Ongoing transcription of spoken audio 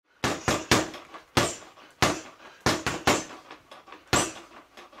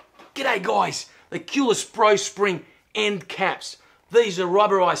G'day guys, the Kewlus Spring End Caps. These are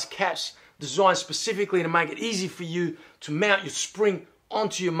rubberized caps designed specifically to make it easy for you to mount your spring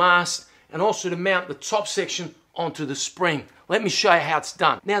onto your mast and also to mount the top section onto the spring. Let me show you how it's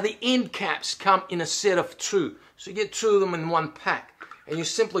done. Now the end caps come in a set of 2, so you get 2 of them in one pack, and you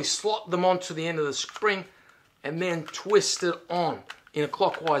simply slot them onto the end of the spring and then twist it on in a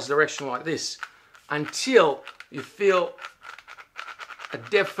clockwise direction like this until you feel a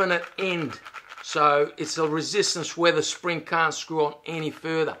definite end. So it's a resistance where the spring can't screw on any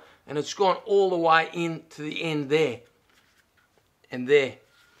further, and it's gone all the way into the end there and there.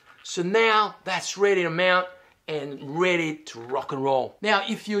 So now that's ready to mount and ready to rock and roll. Now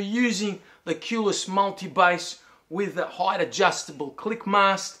if you're using the Kewlus multi-base with the height adjustable click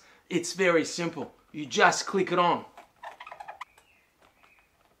mast, it's very simple. You just click it on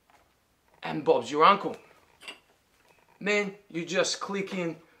and Bob's your uncle. Then you just click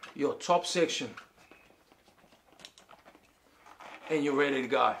in your top section and you're ready to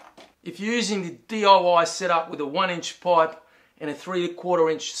go. If you're using the DIY setup with a 1-inch pipe and a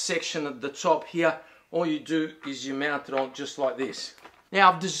 3/4-inch section at the top here, all you do is you mount it on just like this.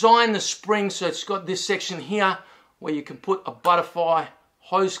 Now I've designed the spring so it's got this section here where you can put a butterfly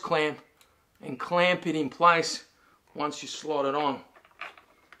hose clamp and clamp it in place once you slot it on.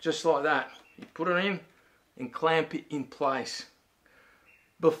 Just like that. You put it in and clamp it in place.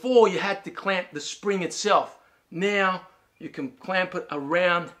 Before you had to clamp the spring itself. Now you can clamp it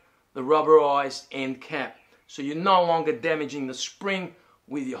around the rubberized end cap. So you're no longer damaging the spring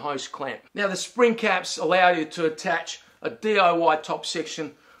with your hose clamp. Now the spring caps allow you to attach a DIY top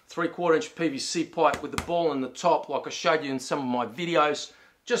section 3/4-inch PVC pipe with the ball in the top like I showed you in some of my videos.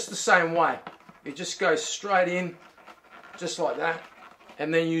 Just the same way. You just go straight in just like that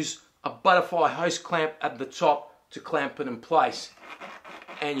and then use a butterfly hose clamp at the top to clamp it in place,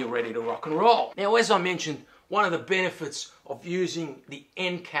 and you're ready to rock and roll. Now as I mentioned, one of the benefits of using the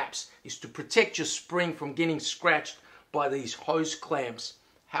end caps is to protect your spring from getting scratched by these hose clamps.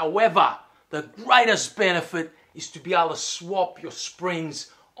 However, the greatest benefit is to be able to swap your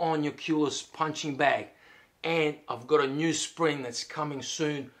springs on your Kewlus punching bag. And I've got a new spring that's coming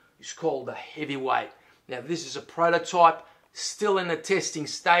soon. It's called the Heavyweight. Now this is a prototype, still in the testing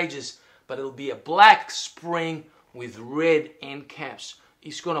stages, but it'll be a black spring with red end caps.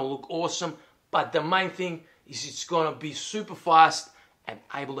 It's going to look awesome, but the main thing is it's going to be super fast and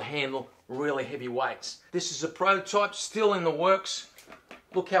able to handle really heavy weights. This is a prototype, still in the works.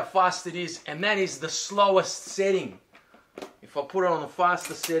 Look how fast it is, and that is the slowest setting. If I put it on the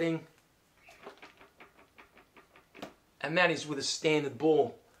faster setting, and that is with a standard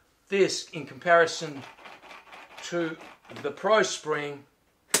ball. This, in comparison to the Pro Spring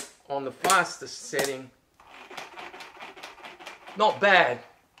on the fastest setting, not bad,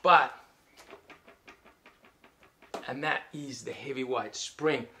 but, and that is the Heavyweight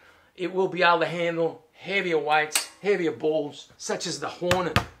spring. It will be able to handle heavier weights, heavier balls, such as the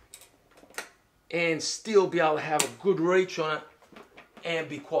Hornet, and still be able to have a good reach on it and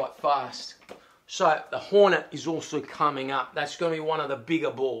be quite fast. So the Hornet is also coming up. That's going to be one of the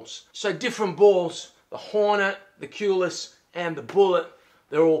bigger balls. So different balls, the Hornet, the Kewlus, and the Bullet,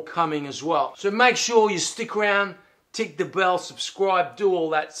 they're all coming as well. So make sure you stick around, tick the bell, subscribe, do all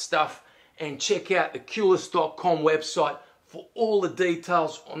that stuff, and check out the Kewlus.com website for all the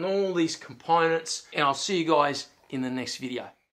details on all these components. And I'll see you guys in the next video.